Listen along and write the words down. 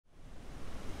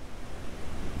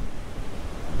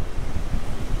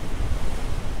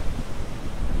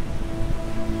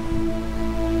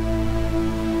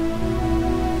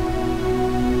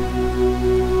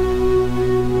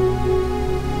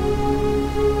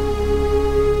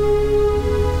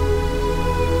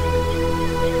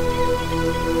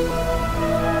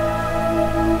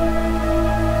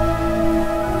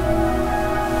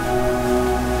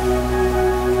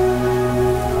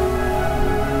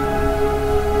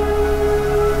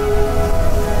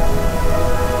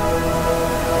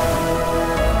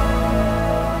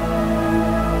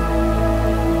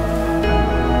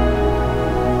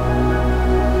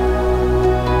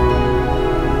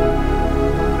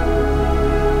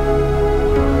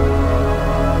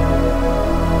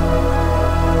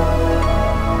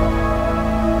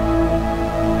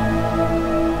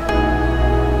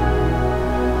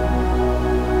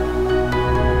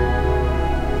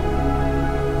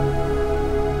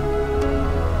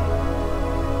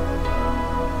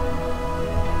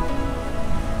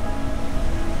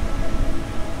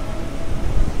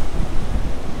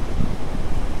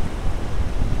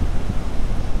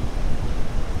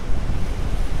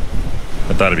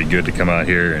I thought it'd be good to come out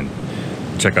here and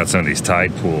check out some of these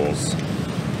tide pools.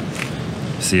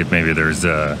 See if maybe there's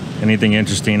anything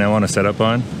interesting I want to set up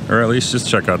on, or at least just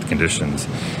check out the conditions.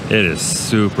 It is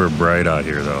super bright out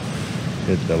here though.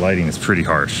 The lighting is pretty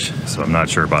harsh, so I'm not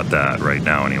sure about that right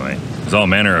now anyway. There's all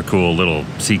manner of cool little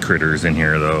sea critters in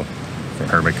here though, from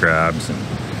hermit crabs and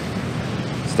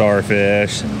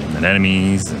starfish and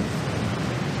anemones. And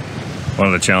one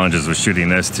of the challenges with shooting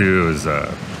this too is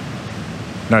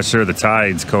not sure the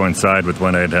tides coincide with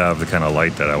when I'd have the kind of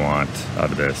light that I want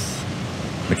out of this.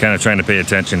 I'm kind of trying to pay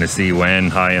attention to see when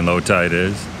high and low tide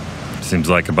is. Seems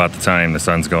like about the time the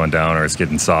sun's going down or it's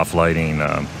getting soft lighting,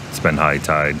 it's been high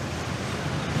tide.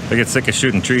 If I get sick of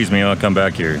shooting trees, maybe I'll come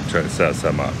back here and try to set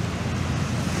some up.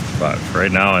 But for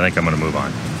right now, I think I'm gonna move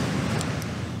on.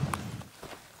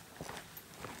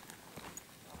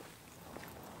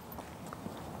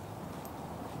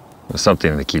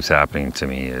 Something that keeps happening to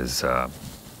me is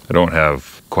I don't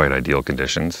have quite ideal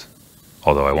conditions,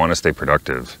 although I want to stay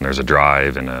productive. There's a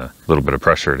drive and a little bit of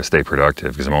pressure to stay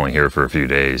productive because I'm only here for a few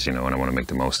days, you know, and I want to make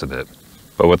the most of it.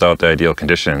 But without the ideal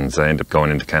conditions, I end up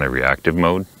going into kind of reactive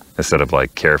mode instead of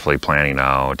like carefully planning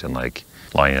out and like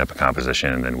lining up a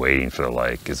composition and then waiting for the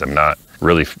light, because I'm not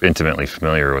really intimately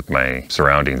familiar with my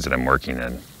surroundings that I'm working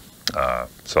in.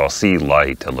 So I'll see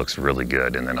light that looks really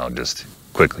good and then I'll just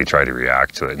quickly try to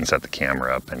react to it and set the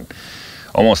camera up, and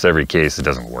almost every case it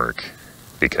doesn't work,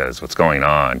 because what's going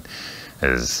on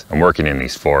is I'm working in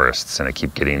these forests and I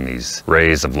keep getting these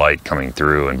rays of light coming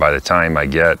through, and by the time I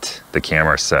get the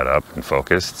camera set up and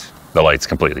focused, the light's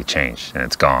completely changed and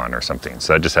it's gone or something.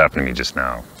 So that just happened to me just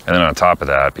now. And then on top of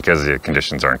that, because the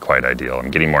conditions aren't quite ideal,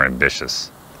 I'm getting more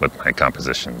ambitious with my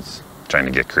compositions, trying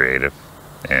to get creative,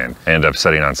 and I end up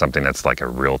setting on something that's like a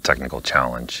real technical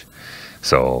challenge.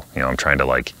 So, you know, I'm trying to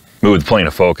like move the plane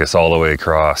of focus all the way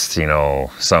across, you know,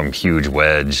 some huge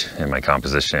wedge in my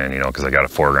composition, you know, because I got a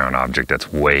foreground object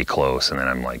that's way close, and then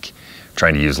I'm like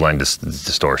trying to use lens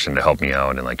distortion to help me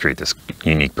out and like create this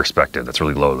unique perspective that's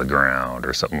really low to the ground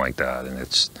or something like that. And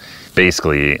it's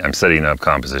basically, I'm setting up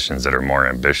compositions that are more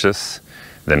ambitious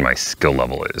than my skill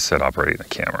level is at operating the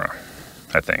camera,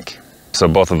 I think. So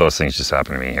both of those things just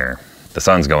happened to me here. The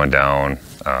sun's going down.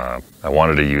 I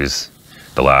wanted to use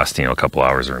the last, you know, couple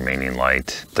hours of remaining light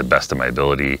to the best of my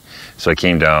ability. So I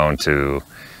came down to,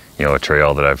 you know, a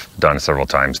trail that I've done several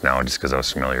times now just because I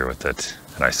was familiar with it.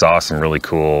 And I saw some really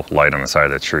cool light on the side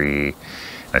of the tree.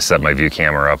 I set my view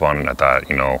camera up on it and I thought,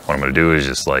 you know, what I'm gonna do is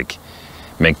just like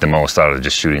make the most out of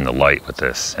just shooting the light with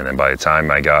this. And then by the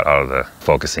time I got out of the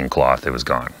focusing cloth, it was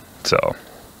gone. So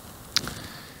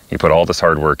you put all this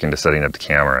hard work into setting up the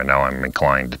camera and now I'm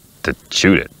inclined to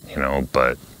shoot it, you know,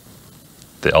 but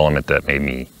the element that made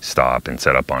me stop and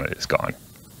set up on it is gone.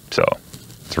 So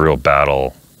it's a real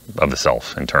battle of the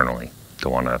self internally to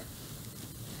want to,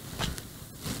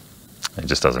 it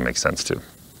just doesn't make sense to.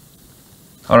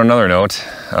 On another note,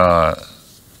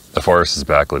 the forest is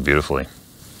backlit beautifully.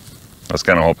 I was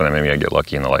kind of hoping that maybe I'd get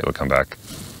lucky and the light would come back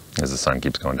as the sun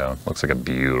keeps going down. Looks like a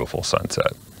beautiful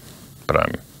sunset, but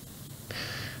I'm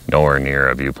nowhere near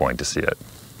a viewpoint to see it.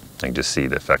 I can just see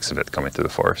the effects of it coming through the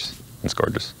forest. It's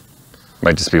gorgeous.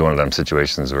 Might just be one of them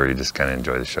situations where you just kind of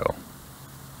enjoy the show.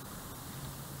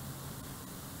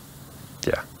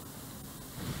 Yeah.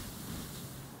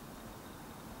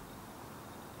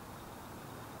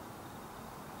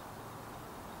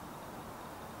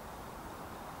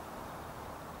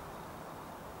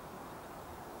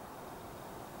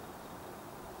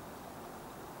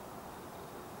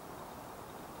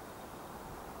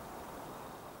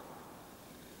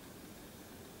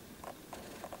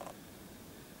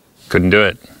 Couldn't do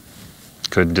it.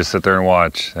 Couldn't just sit there and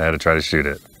watch. I had to try to shoot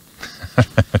it.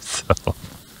 So,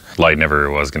 light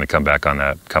never was going to come back on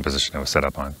that composition I was set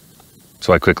up on.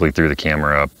 So I quickly threw the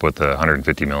camera up with a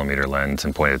 150mm lens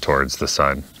and pointed towards the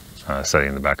sun,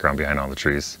 setting the background behind all the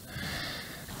trees.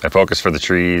 I focused for the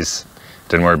trees,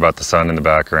 didn't worry about the sun in the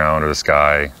background or the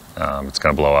sky. It's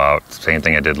going to blow out. Same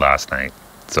thing I did last night.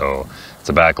 So it's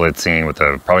a backlit scene with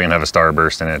probably going to have a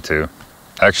starburst in it too.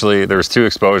 Actually, there was 2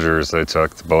 exposures that I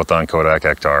took, both on Kodak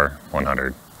Ektar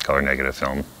 100 color negative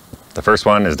film. The first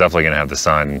one is definitely going to have the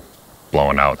sun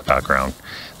blowing out in the background.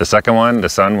 The second one, the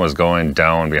sun was going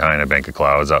down behind a bank of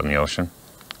clouds out in the ocean.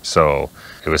 So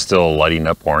it was still lighting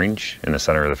up orange in the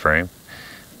center of the frame,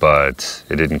 but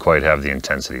it didn't quite have the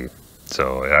intensity.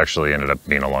 So it actually ended up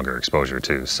being a longer exposure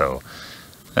too. So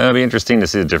it'll be interesting to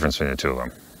see the difference between the 2 of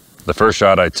them. The first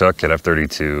shot I took at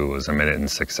f/32 was 1 minute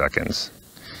and 6 seconds.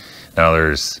 Now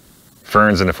there's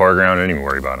ferns in the foreground, I didn't even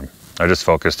worry about them. I just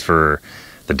focused for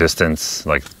the distance,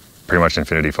 like pretty much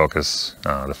infinity focus,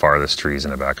 the farthest trees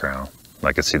in the background.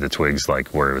 I could see the twigs like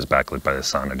where it was backlit by the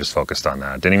sun. I just focused on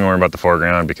that. Didn't even worry about the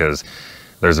foreground because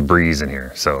there's a breeze in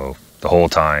here. So the whole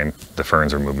time the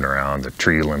ferns are moving around, the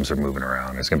tree limbs are moving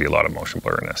around. There's gonna be a lot of motion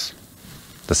blur in this.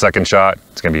 The second shot,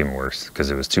 it's gonna be even worse because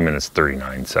it was 2 minutes,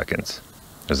 39 seconds.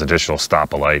 There's additional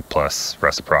stop a light plus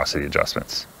reciprocity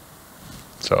adjustments.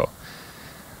 So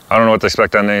I don't know what to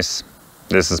expect on this.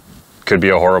 Could be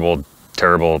a horrible,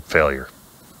 terrible failure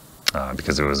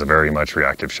because it was a very much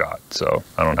reactive shot. So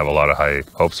I don't have a lot of high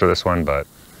hopes for this one, but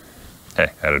hey,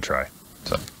 I had to try.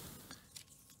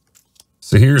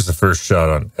 So here's the first shot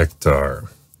on Hectare.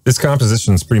 This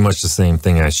composition is pretty much the same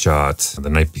thing I shot the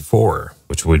night before,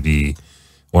 which would be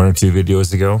 1 or 2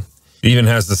 videos ago. It even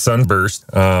has the sunburst,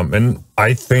 and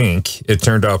I think it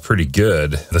turned out pretty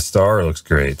good. The star looks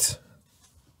great.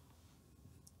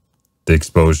 The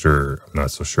exposure, I'm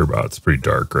not so sure about. It's pretty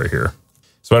dark right here.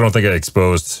 So I don't think I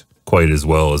exposed quite as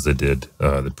well as I did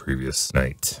the previous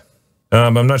night.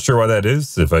 I'm not sure why that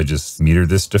is, if I just metered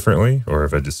this differently or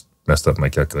if I just messed up my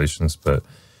calculations, but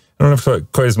I don't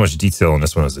have quite as much detail on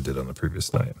this one as I did on the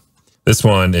previous night. This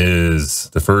one is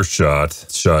the first shot.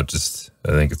 It's shot just,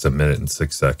 I think it's 1 minute and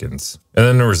 6 seconds. And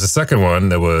then there was the second one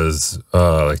that was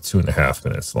like 2.5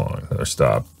 minutes long, or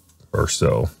stop or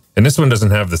so. And this one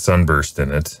doesn't have the sunburst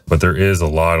in it, but there is a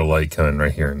lot of light coming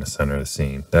right here in the center of the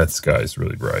scene. That sky's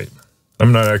really bright.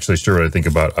 I'm not actually sure what I think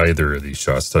about either of these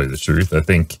shots, to tell you the truth. I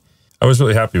think I was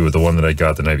really happy with the one that I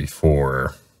got the night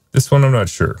before. This one, I'm not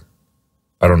sure.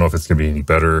 I don't know if it's going to be any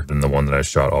better than the one that I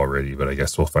shot already, but I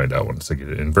guess we'll find out once I get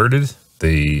it inverted.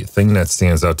 The thing that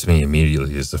stands out to me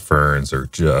immediately is the ferns are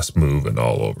just moving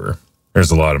all over.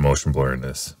 There's a lot of motion blur in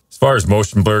this. As far as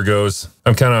motion blur goes,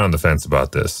 I'm kind of on the fence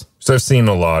about this. So I've seen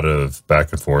a lot of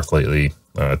back and forth lately,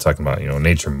 talking about,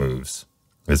 nature moves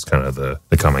is kind of the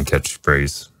common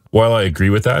catchphrase. While I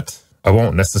agree with that, I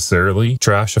won't necessarily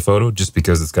trash a photo just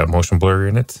because it's got motion blur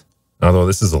in it. Although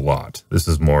this is a lot. This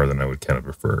is more than I would kind of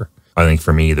prefer. I think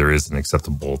for me, there is an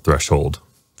acceptable threshold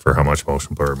for how much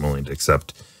motion blur I'm willing to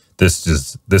accept. This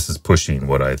is pushing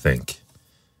what I think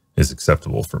is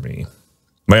acceptable for me.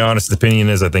 My honest opinion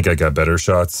is I think I got better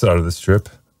shots out of this trip,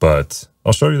 but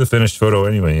I'll show you the finished photo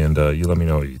anyway, and you let me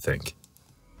know what you think.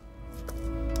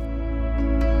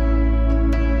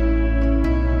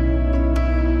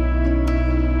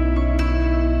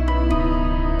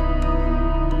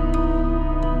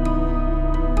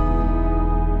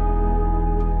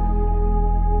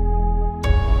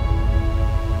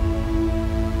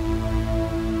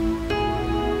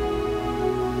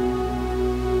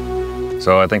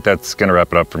 So I think that's gonna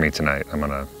wrap it up for me tonight. I'm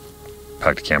gonna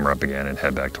pack the camera up again and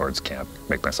head back towards camp,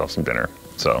 make myself some dinner.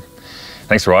 So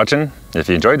thanks for watching. If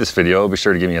you enjoyed this video, be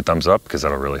sure to give me a thumbs up because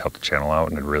that'll really help the channel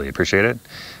out and I'd really appreciate it.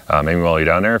 Maybe while you're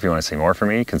down there, if you want to see more from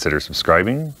me, consider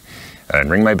subscribing and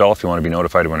ring my bell if you want to be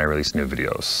notified when I release new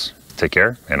videos. Take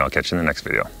care and I'll catch you in the next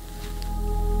video.